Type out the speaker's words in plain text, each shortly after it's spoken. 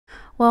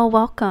Well,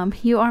 welcome.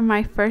 You are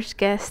my first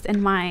guest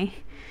in my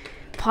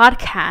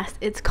podcast.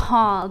 It's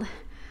called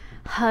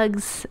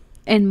Hugs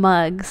and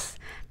Mugs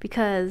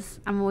because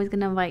I'm always going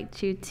to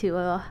invite you to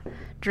a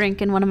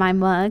drink in one of my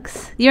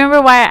mugs. You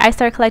remember why I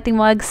started collecting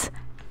mugs?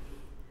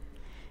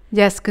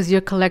 Yes, because you're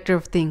a collector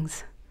of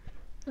things.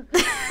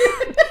 It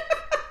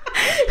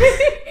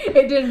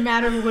didn't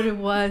matter what it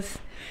was.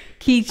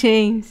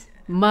 Keychains,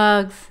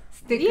 mugs,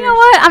 stickers. You know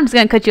what? I'm just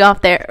going to cut you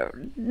off there.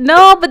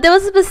 No, but there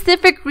was a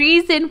specific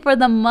reason for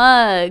the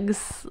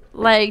mugs.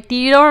 Like, do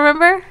you don't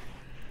remember?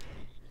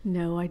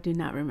 No, I do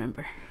not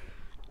remember.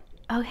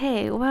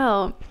 Okay,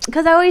 well,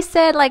 because I always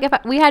said, like, if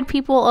we had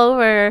people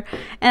over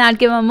and I'd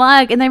give them a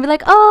mug and they'd be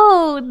like,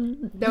 oh,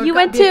 you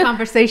went to... a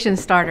conversation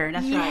starter.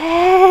 That's right.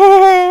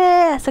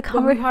 Yes.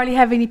 But we hardly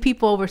have any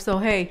people over, so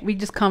hey, we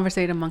just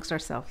conversate amongst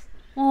ourselves.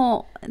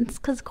 Well, it's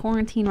because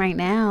quarantine right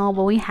now,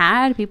 but we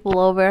had people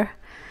over.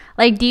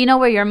 Like, do you know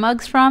where your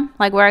mug's from?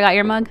 Like, where I got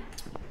your mug?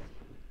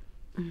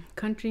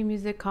 Country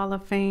Music Hall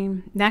of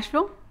Fame.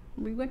 Nashville?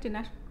 We went to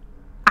Nashville.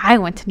 I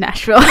went to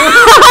Nashville.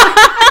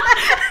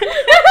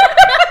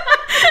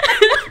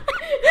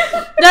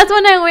 That's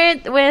when I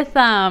went with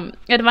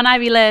Hermana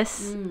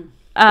Aviles.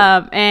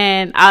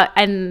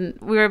 And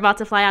we were about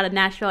to fly out of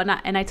Nashville,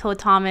 and I told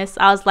Thomas,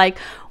 I was like,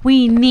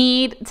 we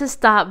need to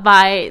stop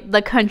by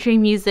the country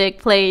music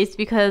place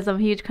because I'm a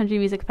huge country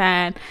music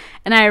fan.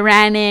 And I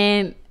ran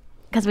in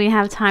because we didn't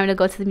have time to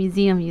go to the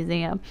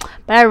museum,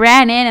 but I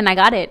ran in and I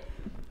got it.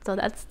 So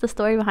that's the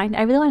story behind it.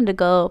 I really wanted to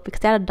go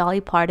because they had a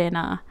Dolly Parton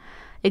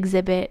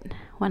exhibit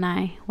when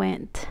I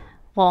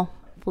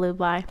flew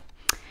by.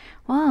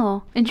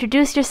 Whoa,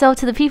 introduce yourself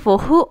to the people.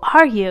 Who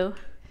are you?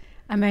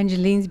 I'm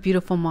Angeline's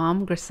beautiful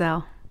mom,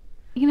 Griselle.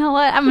 You know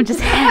what? I'm just...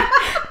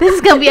 This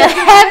is going to be a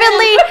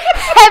heavily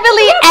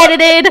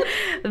edited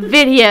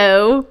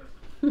video.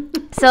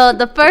 So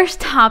the first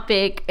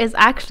topic is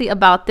actually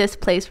about this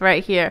place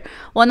right here.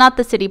 Well, not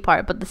the city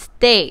part, but the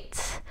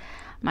state.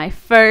 My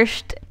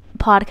first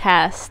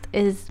podcast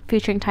is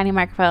featuring Tiny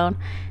Microphone.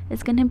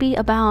 It's going to be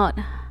about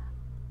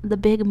the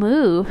big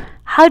move.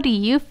 How do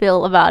you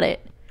feel about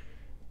it?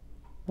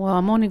 Well,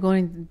 I'm only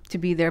going to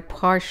be there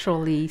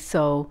partially,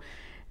 so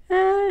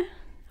I'm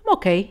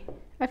okay.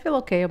 I feel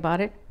okay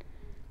about it.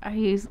 Are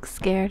you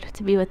scared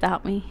to be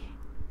without me?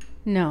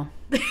 No.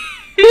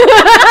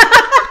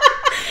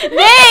 Dang, you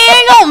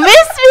ain't gonna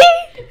miss me?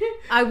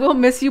 I will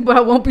miss you, but I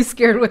won't be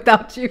scared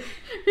without you.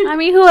 I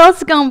mean, who else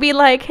is gonna be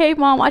like, hey,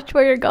 mom, watch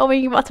where you're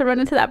going. You're about to run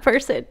into that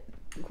person.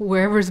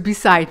 Whoever's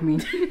beside me.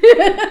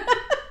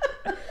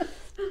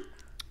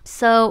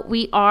 So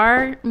we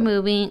are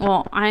moving.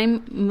 Well,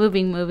 I'm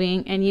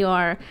moving, and you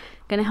are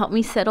going to help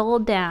me settle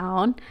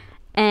down.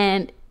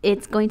 And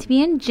it's going to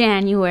be in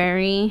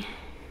January.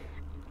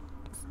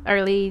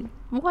 Early,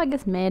 well, I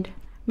guess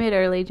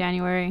mid-early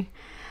January.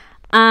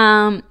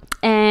 And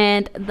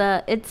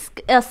it's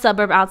a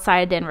suburb outside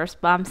of Denver.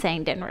 But I'm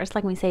saying Denver. It's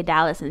like when we say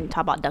Dallas and you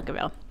talk about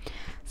Duncanville.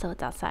 So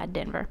it's outside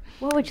Denver.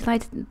 What would you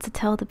like to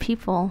tell the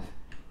people?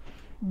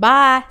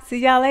 Bye. See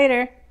y'all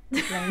later.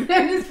 I'm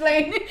just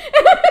playing.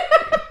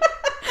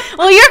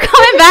 Well, you're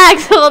coming back,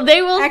 so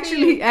they will.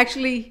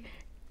 Actually,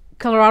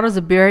 Colorado is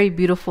a very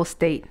beautiful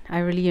state. I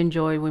really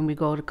enjoy when we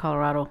go to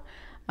Colorado.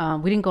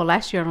 We didn't go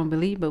last year, I don't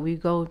believe, but we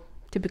go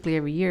typically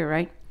every year,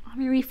 right? I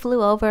mean, we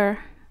flew over.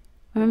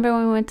 Remember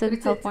when we went to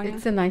California?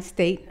 It's a nice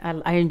state.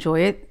 I enjoy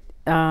it.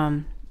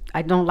 I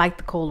don't like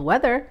the cold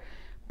weather,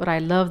 but I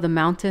love the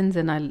mountains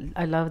and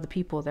I love the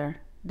people there.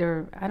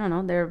 They're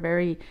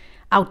very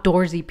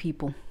outdoorsy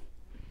people.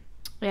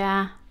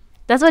 Yeah.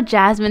 That's what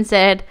Jasmine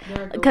said,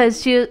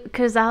 because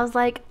I was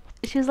like,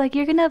 she was like,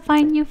 you're gonna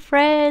find new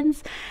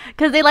friends,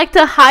 because they like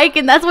to hike,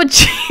 and that's what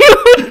you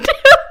do.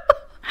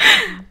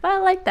 But I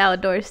like the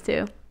outdoors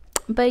too.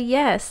 But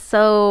yes,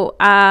 so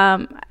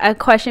a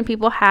question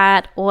people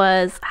had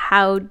was,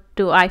 how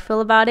do I feel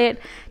about it?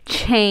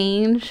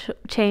 Change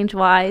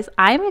wise,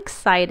 I'm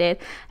excited.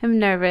 I'm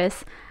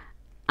nervous.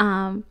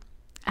 I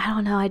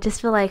don't know. I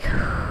just feel like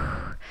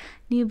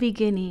new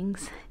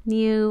beginnings.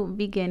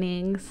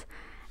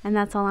 And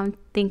that's all I'm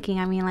thinking.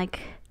 I mean, like,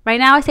 right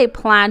now I say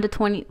plan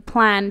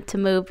to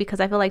move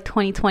because I feel like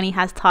 2020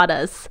 has taught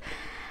us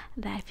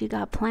that if you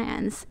got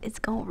plans, it's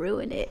going to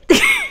ruin it.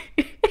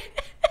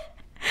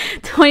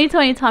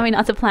 2020 taught me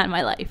not to plan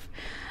my life.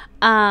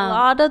 A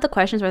lot of the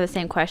questions were the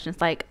same questions.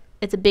 Like,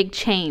 it's a big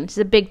change. It's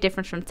a big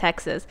difference from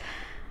Texas.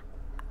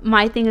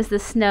 My thing is the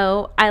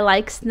snow. I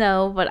like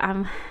snow, but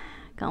I'm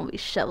going to be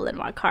shoveling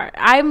my car.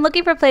 I'm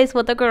looking for a place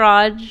with a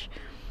garage.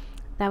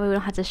 That way we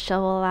don't have to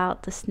shovel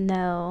out the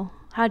snow.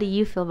 How do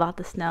you feel about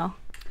the snow?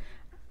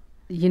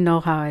 You know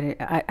how it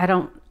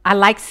is. I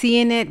like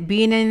seeing it,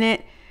 being in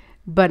it,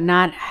 but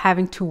not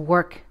having to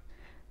work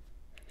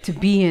to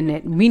be in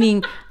it.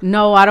 Meaning,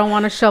 no, I don't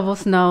want to shovel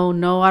snow.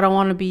 No, I don't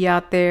want to be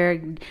out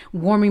there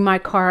warming my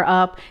car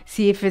up,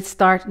 see if it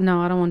starts. No,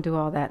 I don't want to do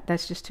all that.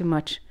 That's just too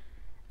much.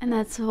 And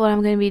that's what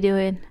I'm going to be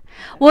doing.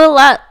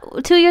 Well,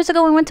 2 years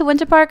ago, we went to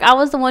Winter Park. I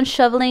was the one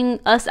shoveling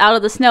us out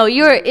of the snow.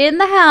 You were in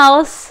the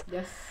house.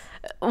 Yes.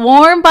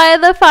 warm by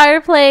the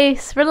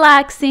fireplace,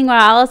 relaxing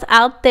while I was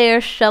out there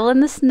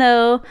shoveling the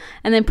snow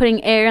and then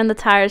putting air on the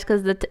tires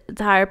because the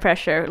tire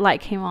pressure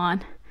light came on.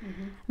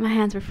 Mm-hmm. My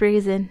hands were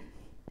freezing,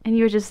 and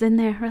you were just in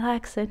there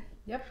relaxing.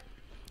 Yep.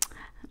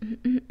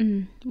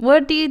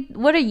 What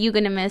are you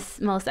gonna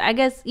miss most? I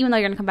guess even though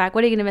you're gonna come back,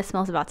 what are you gonna miss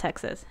most about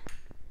Texas?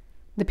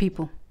 The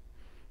people.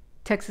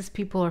 Texas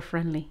people are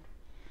friendly,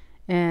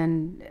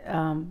 and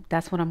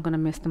that's what I'm gonna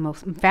miss the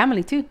most.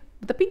 Family too.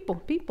 The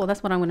people.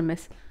 That's what I'm gonna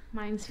miss.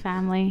 Mine's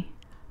family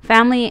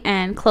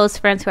and close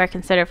friends who I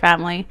consider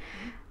family.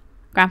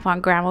 Grandpa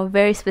and grandma,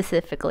 very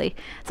specifically.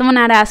 Someone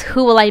had asked,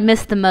 who will I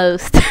miss the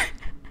most?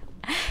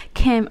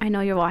 Kim, I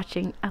know you're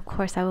watching. Of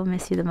course I will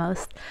miss you the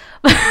most.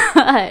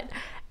 But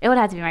it would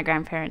have to be my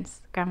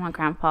grandparents, grandma and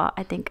grandpa.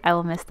 I think I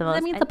will miss the most.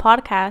 That means the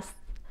podcast,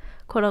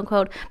 quote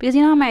unquote. Because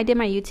you know how I did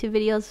my YouTube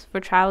videos for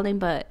traveling,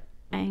 but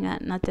I ain't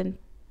got nothing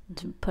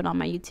to put on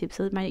my YouTube.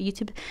 So my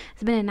YouTube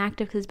has been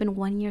inactive because it's been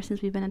 1 year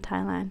since we've been in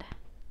Thailand.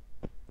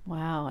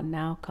 Wow,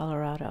 now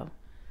Colorado.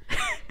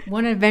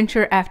 One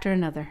adventure after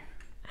another.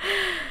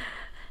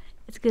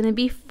 It's gonna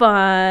be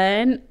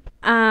fun.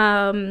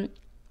 I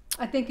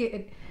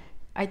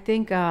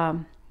think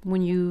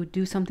when you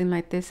do something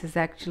like this is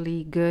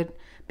actually good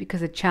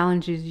because it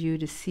challenges you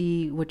to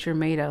see what you're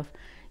made of.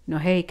 You know,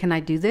 hey, can I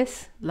do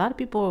this? A lot of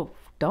people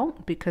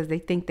don't because they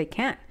think they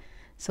can't.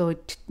 So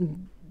it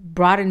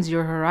broadens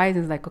your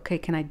horizons. Like, okay,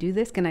 can I do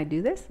this? Can I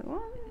do this?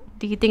 Well,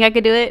 do you think I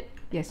could do it?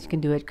 Yes, you can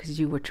do it because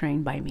you were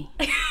trained by me.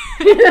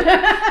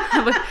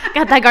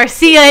 Got that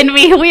Garcia in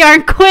me. We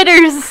aren't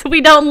quitters.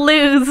 We don't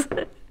lose.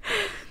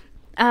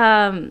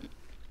 I'm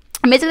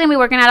basically gonna be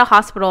working at a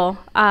hospital.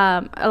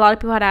 A lot of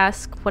people had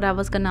asked what I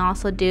was gonna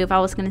also do if I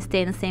was gonna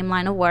stay in the same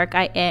line of work.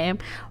 I am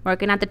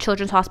working at the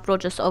Children's Hospital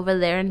just over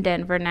there in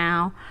Denver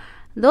now.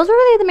 Those were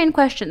really the main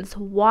questions.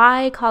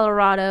 Why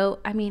Colorado?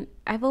 I mean,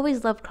 I've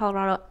always loved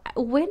Colorado.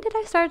 When did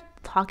I start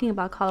talking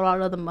about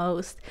Colorado the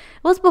most?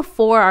 It was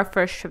before our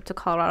first trip to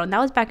Colorado, and that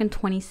was back in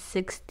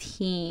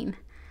 2016.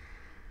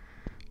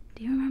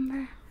 Do you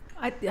remember?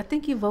 I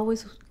think you've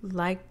always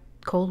liked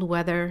cold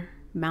weather,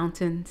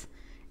 mountains,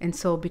 and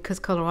so because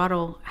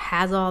Colorado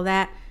has all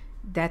that,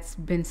 that's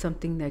been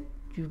something that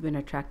you've been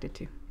attracted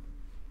to.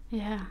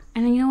 Yeah.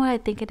 And you know what I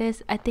think it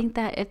is? I think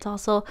that it's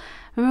also,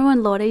 remember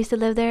when Laura used to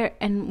live there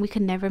and we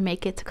could never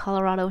make it to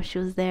Colorado when she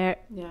was there?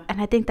 Yeah.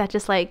 And I think that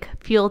just like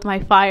fueled my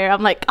fire.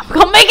 I'm like, I'm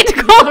going to make it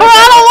to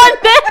Colorado one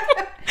day.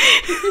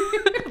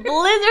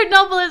 Blizzard,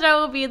 no blizzard, I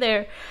will be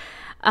there.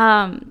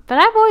 But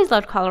I've always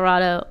loved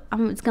Colorado.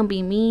 It's going to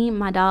be me,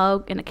 my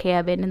dog, in a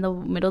cabin in the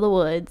middle of the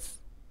woods.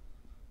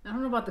 I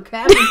don't know about the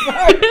cabin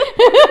part.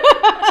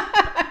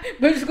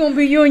 But it's going to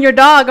be you and your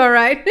dog, all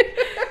right?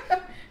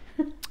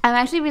 I'm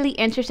actually really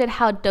interested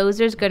how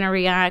Dozer's going to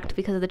react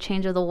because of the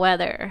change of the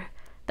weather.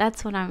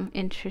 That's what I'm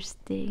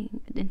interested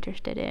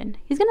in.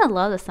 He's going to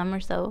love the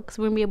summers, though, because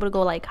we're going to be able to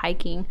go, like,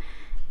 hiking.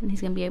 And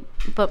he's going to be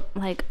but,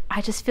 like,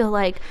 I just feel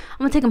like I'm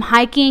going to take him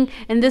hiking,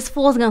 and this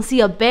fool's going to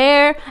see a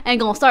bear and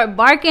going to start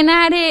barking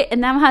at it,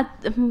 and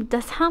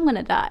that's how I'm going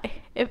to die.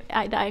 If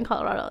I die in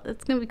Colorado,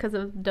 it's going to be because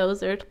of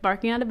Dozer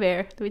barking at a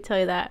bear. Let me tell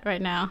you that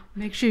right now.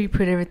 Make sure you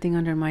put everything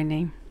under my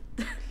name.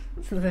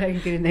 So that I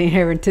can get an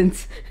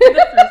inheritance.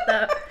 That's messed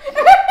up.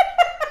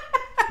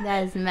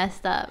 That is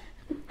messed up.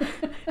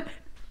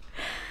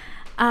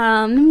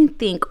 Let me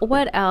think.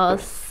 What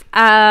else?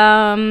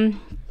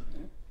 Someone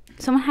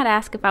had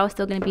asked if I was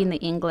still going to be in the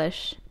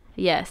English.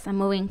 Yes, I'm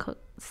moving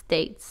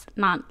states,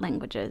 not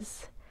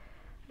languages.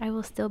 I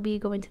will still be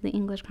going to the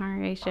English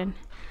congregation.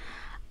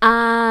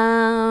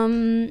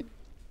 Dozer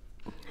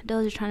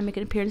trying to make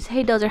an appearance.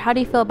 Hey, Dozer, how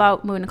do you feel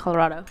about moving to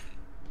Colorado?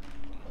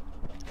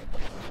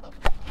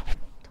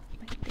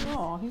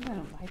 Oh, he's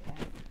gonna like that.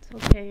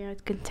 It's okay. I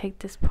can take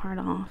this part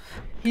off.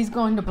 He's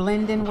going to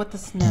blend in with the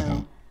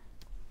snow.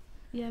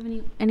 You have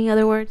any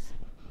other words?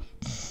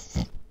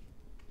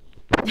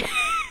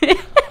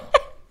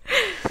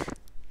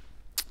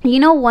 You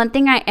know, one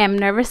thing I am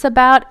nervous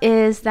about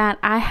is that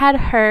I had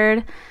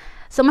heard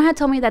someone had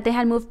told me that they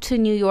had moved to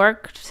New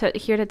York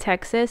here to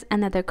Texas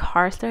and that their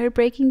car started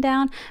breaking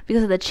down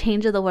because of the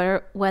change of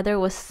the weather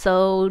was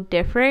so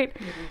different.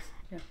 It is,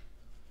 yeah.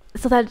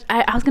 So that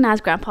I was gonna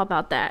ask Grandpa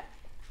about that.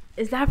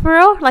 Is that for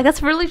real? Like,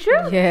 that's really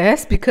true?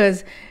 Yes,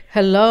 because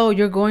hello,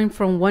 you're going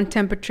from one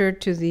temperature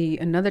to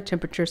another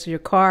temperature, so your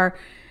car,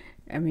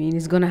 I mean,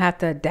 is going to have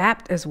to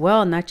adapt as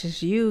well, not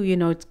just you. You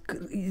know, it's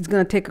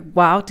going to take a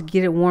while to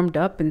get it warmed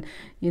up, and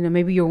you know,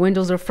 maybe your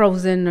windows are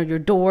frozen or your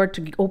door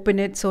to open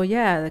it. So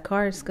yeah, the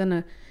car is going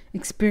to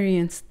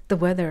experience the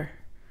weather.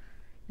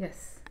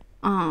 Yes.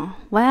 Oh,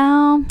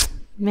 well,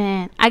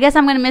 man, I guess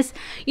I'm going to miss,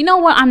 you know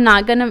what I'm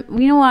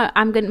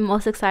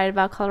most excited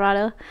about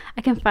Colorado?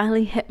 I can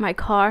finally hit my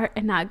car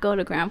and not go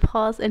to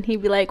Grandpa's and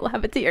he'd be like, what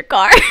happened to your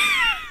car?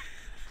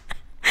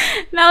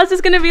 Now it's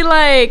just going to be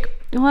like,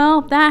 well,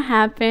 that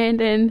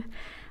happened,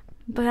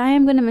 but I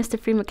am going to miss the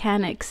free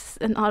mechanics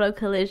and auto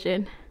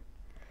collision.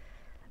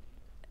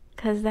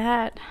 Because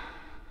let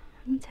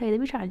me tell you, they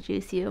be trying to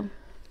juice you.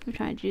 They're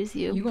trying to juice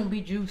you. You're going to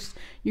be juiced.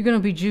 You're going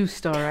to be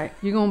juiced, all right?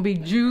 You're going to be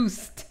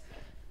juiced.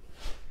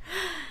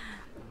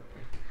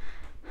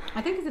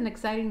 I think it's an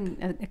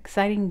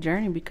exciting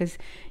journey because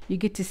you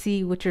get to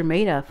see what you're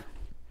made of.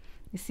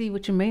 You see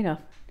what you're made of.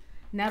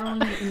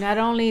 Not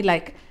only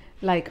like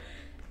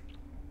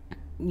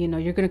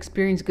you're gonna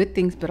experience good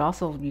things, but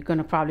also you're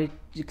gonna probably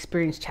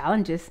experience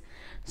challenges.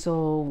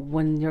 So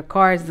when your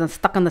car is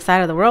stuck on the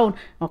side of the road,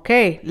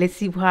 okay, let's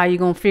see how you're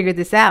gonna figure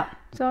this out.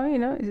 So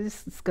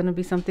it's gonna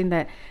be something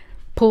that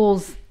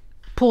pulls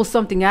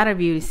something out of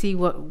you to see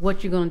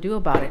what you're gonna do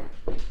about it.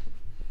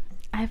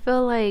 I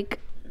feel like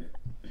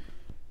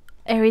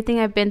everything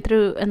I've been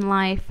through in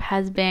life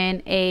has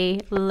been a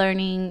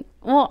learning.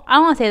 Well, I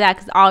don't want to say that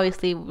because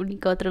obviously when you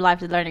go through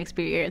life, it's a learning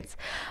experience.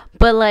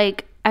 But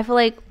like, I feel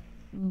like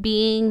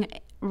being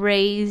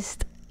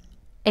raised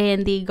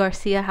in the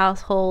Garcia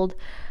household,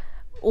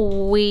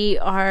 we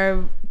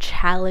are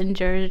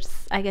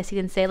challengers, I guess you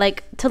can say.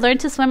 Like, to learn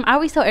to swim, I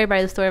always tell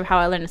everybody the story of how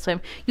I learned to swim.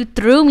 You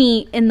threw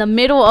me in the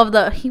middle of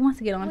the. He wants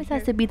to get on. Always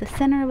has to be the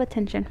center of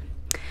attention.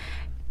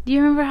 Do you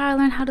remember how I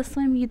learned how to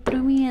swim? You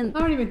threw me in. I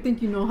don't even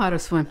think you know how to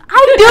swim.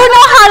 I do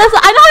know how to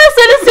swim. I know how to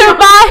swim to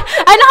survive.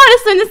 I know how to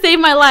swim to save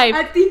my life.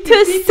 I think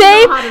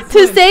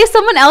to save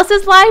someone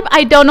else's life,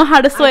 I don't know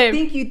how to swim.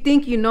 I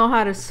think you know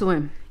how to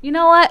swim. You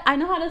know what? I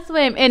know how to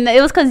swim. And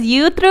it was because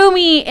you threw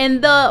me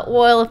in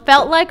it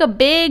felt like a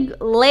big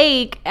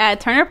lake at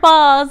Turner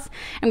Falls.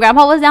 And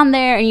Grandpa was down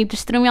there and you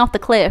just threw me off the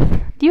cliff.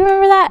 Do you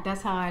remember that?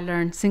 That's how I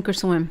learned sink or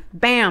swim.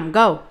 Bam,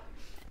 go.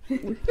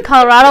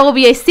 Colorado will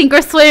be a sink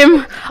or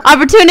swim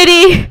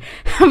opportunity.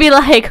 I'll be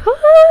like, woo!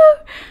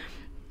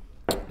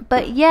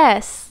 But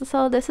yes,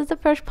 so this is the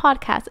first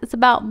podcast. It's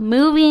about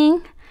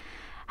moving.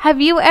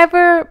 Have you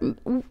ever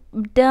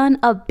done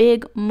a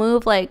big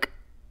move? Like,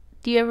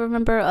 do you ever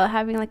remember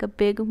having like a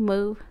big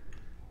move?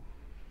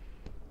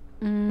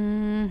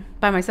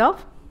 By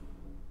myself?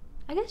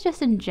 I guess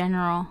just in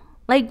general.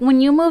 Like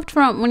when you were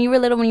little, when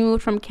you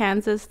moved from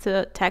Kansas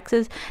to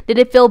Texas, did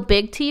it feel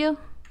big to you?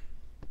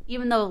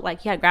 Even though,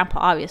 like, you had Grandpa,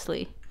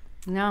 obviously.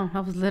 No,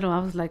 I was little. I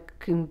was like,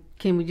 can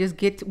we just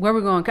get to where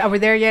we're going? Are we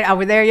there yet? Are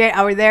we there yet?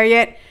 Are we there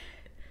yet?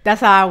 That's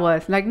how I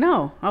was. Like,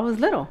 no, I was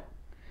little.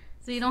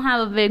 So you don't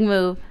have a big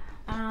move?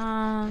 No,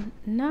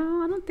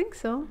 I don't think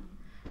so.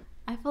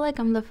 I feel like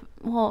I'm I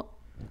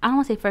don't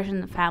want to say first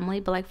in the family,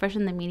 but like first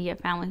in the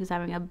immediate family who's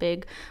having a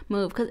big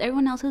move. Because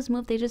everyone else who's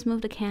moved, they just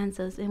moved to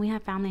Kansas. And we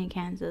have family in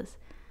Kansas.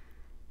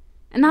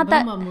 And not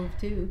that... Mama moved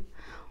too.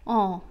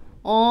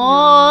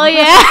 Oh,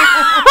 yeah.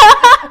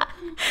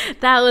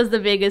 That was the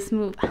biggest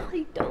move.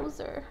 Holly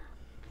Dozer.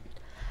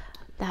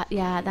 That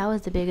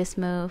was the biggest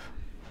move.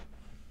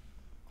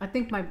 I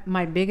think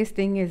my biggest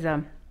thing is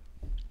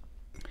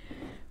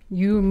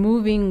you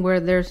moving where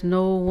there's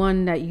no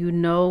one that you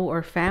know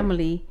or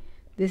family.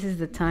 This is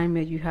the time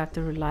that you have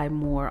to rely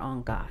more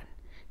on God,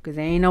 because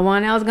there ain't no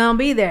one else gonna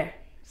be there.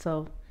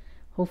 So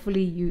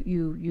hopefully you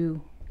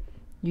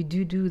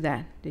do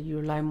that you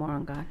rely more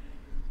on God.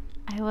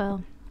 I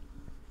will.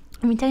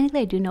 I mean,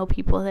 technically, I do know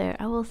people there.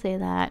 I will say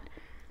that.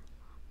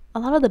 A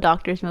lot of the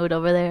doctors moved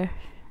over there.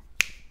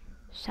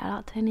 Shout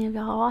out to any of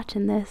y'all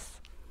watching this.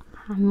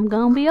 I'm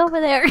gonna be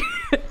over there.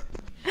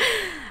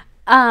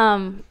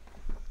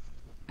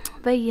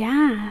 But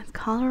yeah,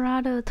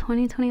 Colorado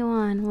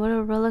 2021. What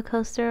a roller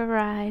coaster of a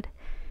ride.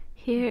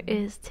 Here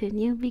is to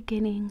new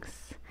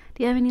beginnings.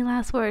 Do you have any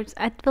last words?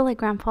 I feel like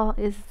my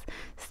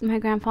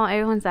grandpa.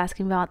 Everyone's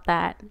asking about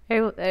that.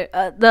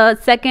 The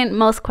second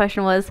most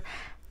question was,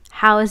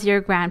 how is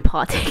your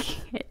grandpa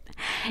taking it?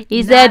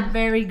 He said, not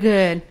very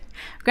good.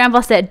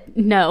 Grandpa said,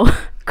 no.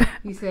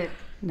 He said,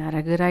 not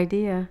a good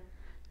idea.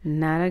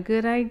 Not a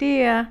good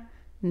idea.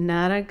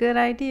 Not a good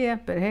idea.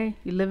 But hey,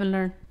 you live and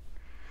learn.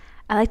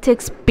 I like to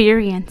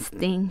experience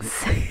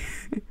things.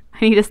 I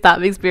need to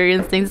stop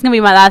experiencing things. It's going to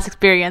be my last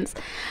experience.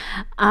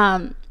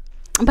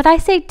 But I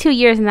say 2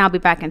 years and I'll be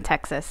back in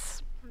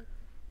Texas.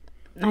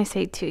 I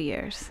say 2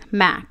 years,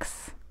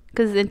 max.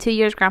 Because in 2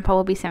 years, Grandpa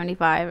will be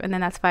 75, and then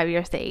that's 5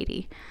 years to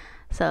 80.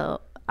 So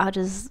I'll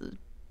just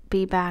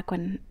be back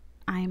when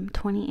I'm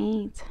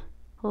 28.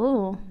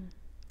 Oh.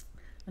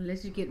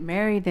 Unless you get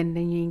married, then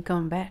you ain't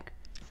coming back.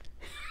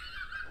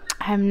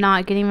 I'm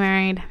not getting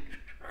married.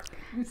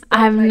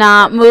 I'm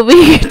not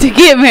moving to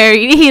get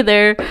married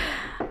either.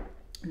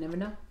 You never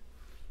know.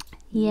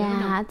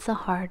 Yeah, it's a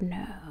hard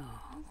no.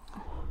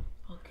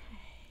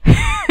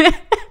 Okay.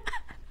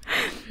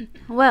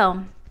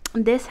 Well,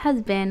 this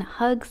has been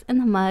Hugs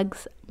and the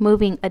Mugs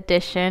moving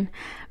edition.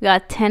 We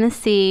got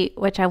Tennessee,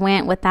 which I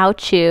went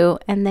without you,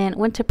 and then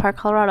Winter Park,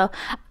 Colorado.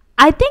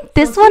 I think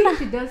this one...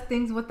 She does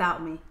things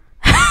without me.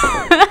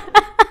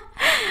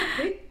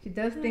 She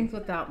does things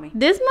without me.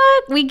 This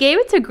mug, we gave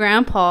it to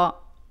Grandpa.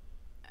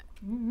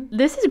 Mm-hmm.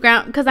 This is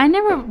because I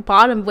never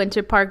bought a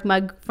Winter Park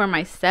mug for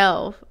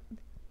myself.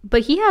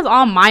 But he has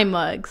all my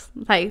mugs,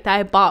 like, that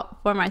I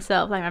bought for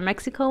myself. Like my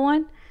Mexico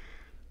one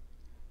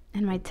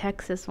and my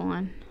Texas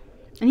one.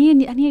 I need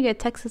to get a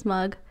Texas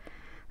mug.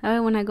 That way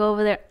when I go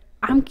over there,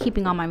 I'm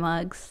keeping all my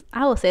mugs.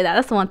 I will say that.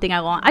 That's the one thing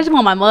I want. I just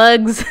want my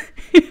mugs.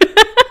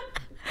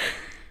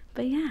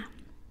 But yeah.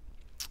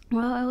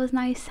 Well, it was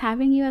nice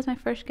having you as my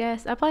first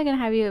guest. I'm probably going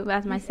to have you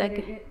as my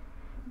second.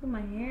 Look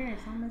at my hair.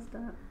 It's all messed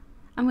up.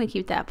 I'm going to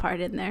keep that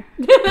part in there.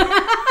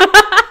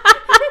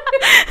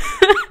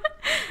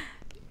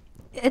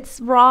 It's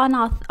raw and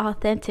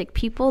authentic.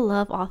 People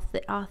love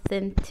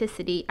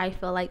authenticity, I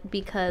feel like,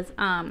 because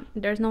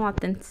there's no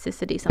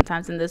authenticity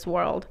sometimes in this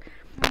world.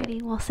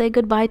 Alrighty, well, say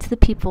goodbye to the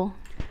people.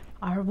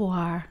 Au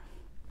revoir.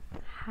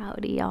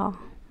 Howdy, y'all.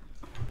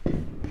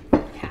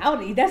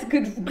 Howdy. That's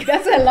good.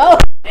 That's hello.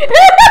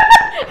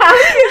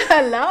 Howdy is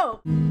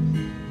hello.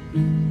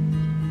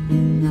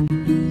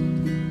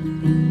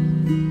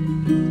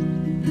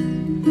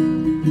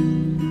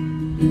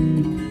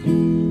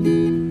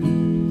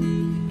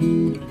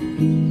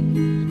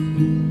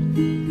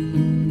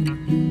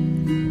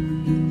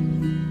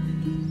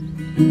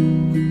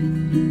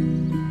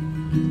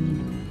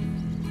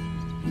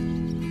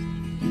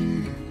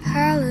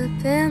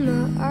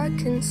 Alabama,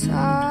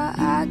 Arkansas,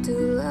 I do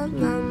love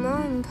my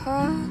mom and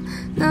pa,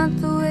 not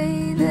the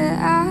way that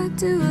I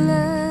do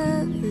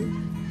love you.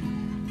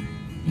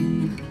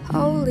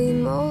 Holy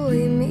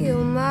moly, me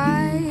oh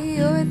my,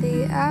 you're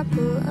the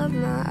apple of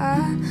my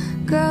eye.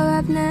 Girl,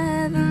 I've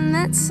never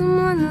met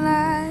someone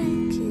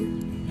like you.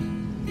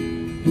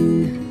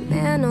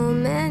 Man, oh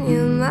man,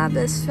 you're my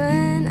best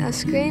friend. I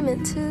scream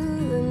it to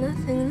the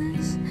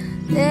nothingness.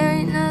 There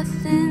ain't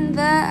nothing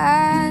that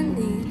I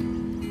need.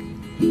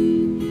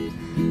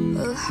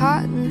 Well,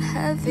 hot and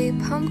heavy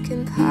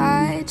pumpkin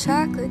pie,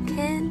 chocolate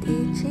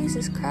candy,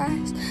 Jesus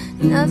Christ.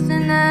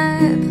 Nothing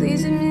that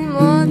pleases me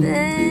more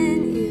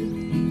than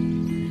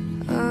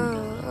you.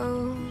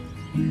 Oh,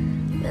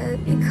 let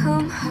me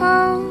come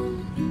home.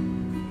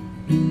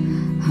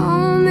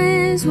 Home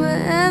is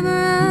wherever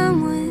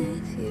I'm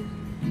with you.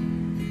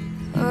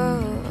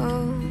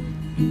 Oh,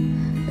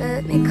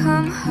 let me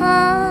come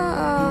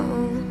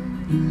home.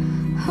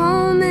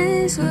 Home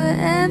is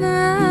wherever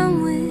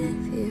I'm with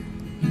you.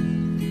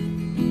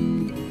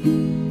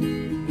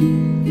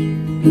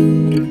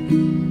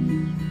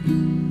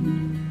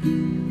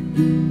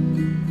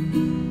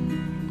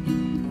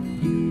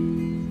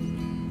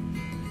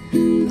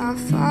 I'll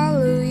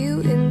follow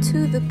you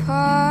into the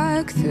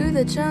park, through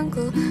the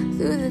jungle,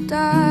 through the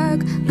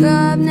dark. Girl,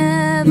 I've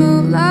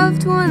never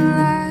loved one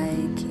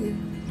like you.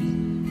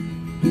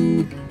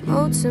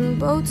 Moats and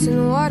boats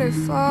and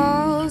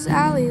waterfalls,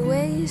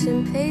 alleyways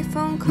and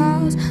payphone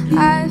calls.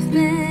 I've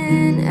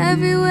been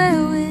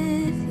everywhere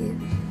with you.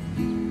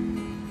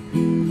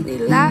 We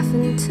laugh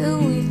until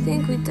we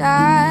think we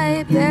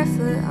die,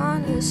 barefoot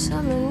on a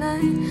summer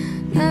night.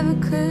 Never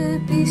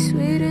could be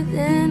sweeter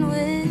than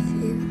with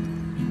you.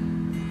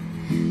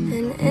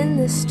 And in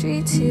the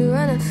streets you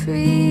run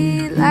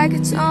free, like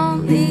it's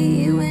only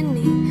you and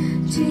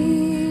me.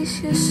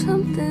 Geez, you're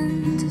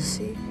something to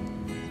see.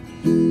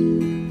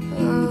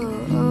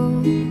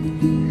 Oh,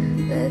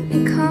 let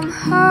me come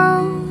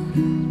home.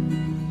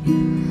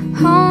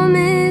 Home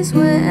is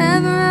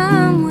wherever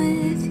I'm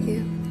with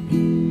you.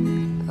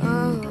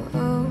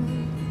 Oh,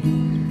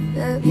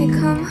 let me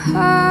come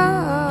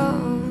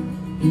home.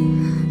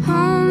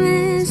 Home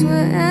is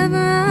wherever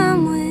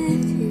I'm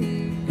with you.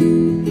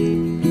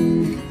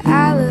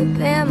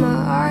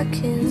 Alabama,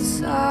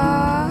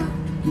 Arkansas,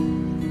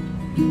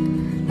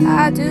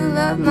 I do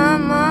love my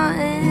ma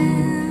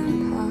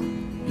and pa.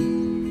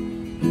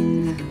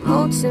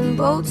 Moats and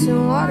boats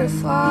and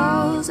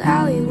waterfalls,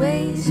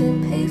 alleyways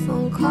and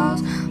payphone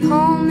calls.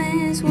 Home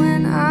is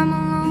when I'm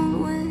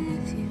alone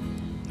with you.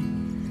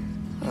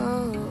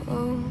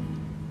 Oh,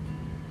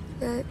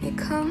 let me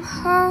come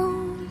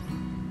home.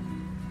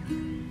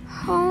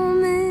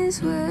 Home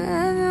is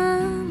wherever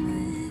I'm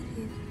with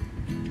you.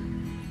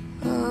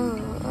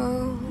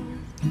 Oh,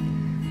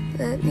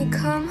 let me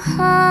come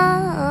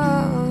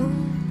home.